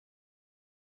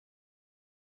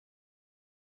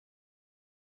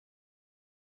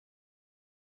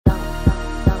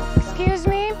Excuse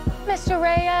me, Mr.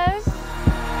 Reyes?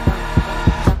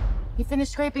 You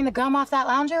finished scraping the gum off that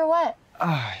lounger or what?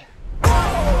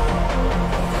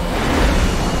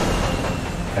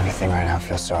 Everything right now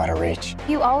feels so out of reach.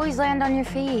 You always land on your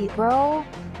feet, bro.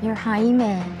 You're Jaime.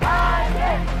 They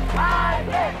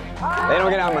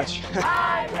don't get out much.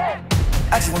 I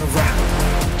just wanna rap.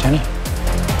 Jenny?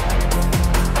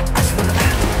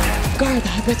 Guard the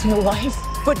habits in your life,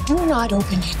 but do not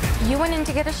open it. You went in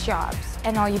to get us jobs,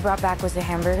 and all you brought back was a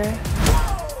hamburger?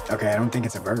 Okay, I don't think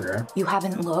it's a burger. You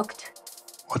haven't looked?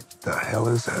 What the hell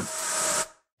is that?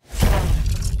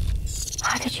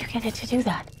 How did you get it to do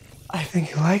that? I think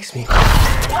he likes me. Get it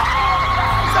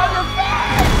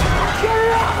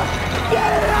out!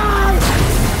 Get it out!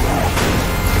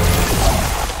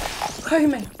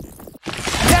 Jaime.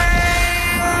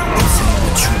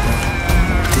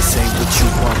 This ain't what you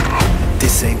want.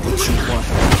 This ain't what you want.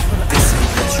 This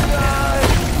ain't what you want.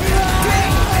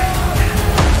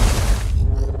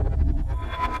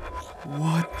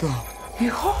 What the?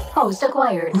 Host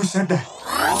acquired. Who said that?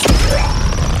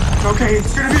 Okay,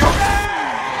 it's gonna be okay!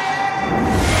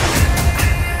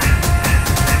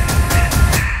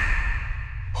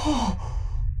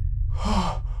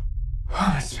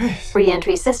 Oh, space.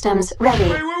 Re-entry systems ready.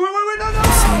 Wait, no!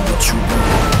 This ain't what you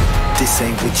want. This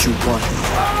ain't what you want.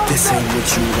 This ain't what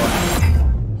you want.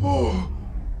 Oh.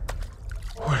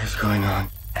 What is going on?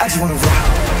 I just wanna rock.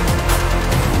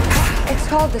 It's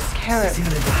called the Scarab.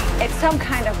 It's some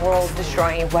kind of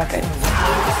world-destroying weapon.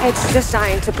 It's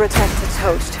designed to protect its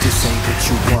host. This ain't what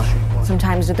you want.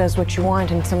 Sometimes it does what you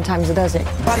want, and sometimes it doesn't.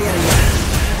 Body out of here.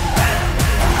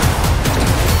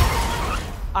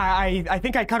 I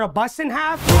think I cut a bus in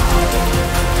half.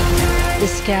 The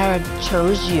Scarab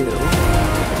chose you,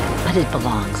 but it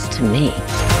belongs to me.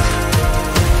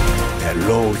 That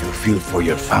love you feel for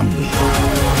your family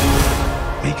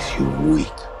makes you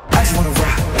weak. I just wanna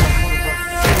rock.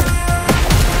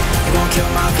 You gon' kill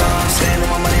my dog, stand on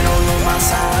my money, don't lose my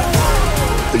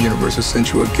side. The universe has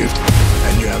sent you a gift,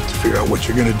 and you have to figure out what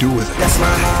you're gonna do with it. That's my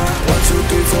high. 1, 2,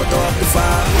 3, 4, throw up to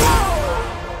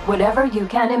 5. Whatever you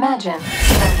can imagine,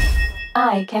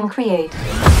 I can create.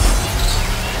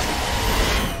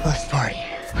 Let's party.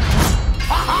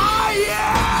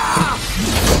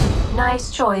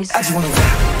 Nice choice. I just wanna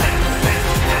rock.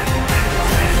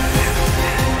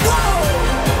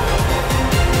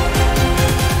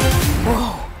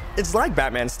 It's like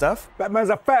Batman stuff. Batman's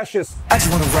a fascist. I just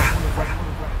wanna rock.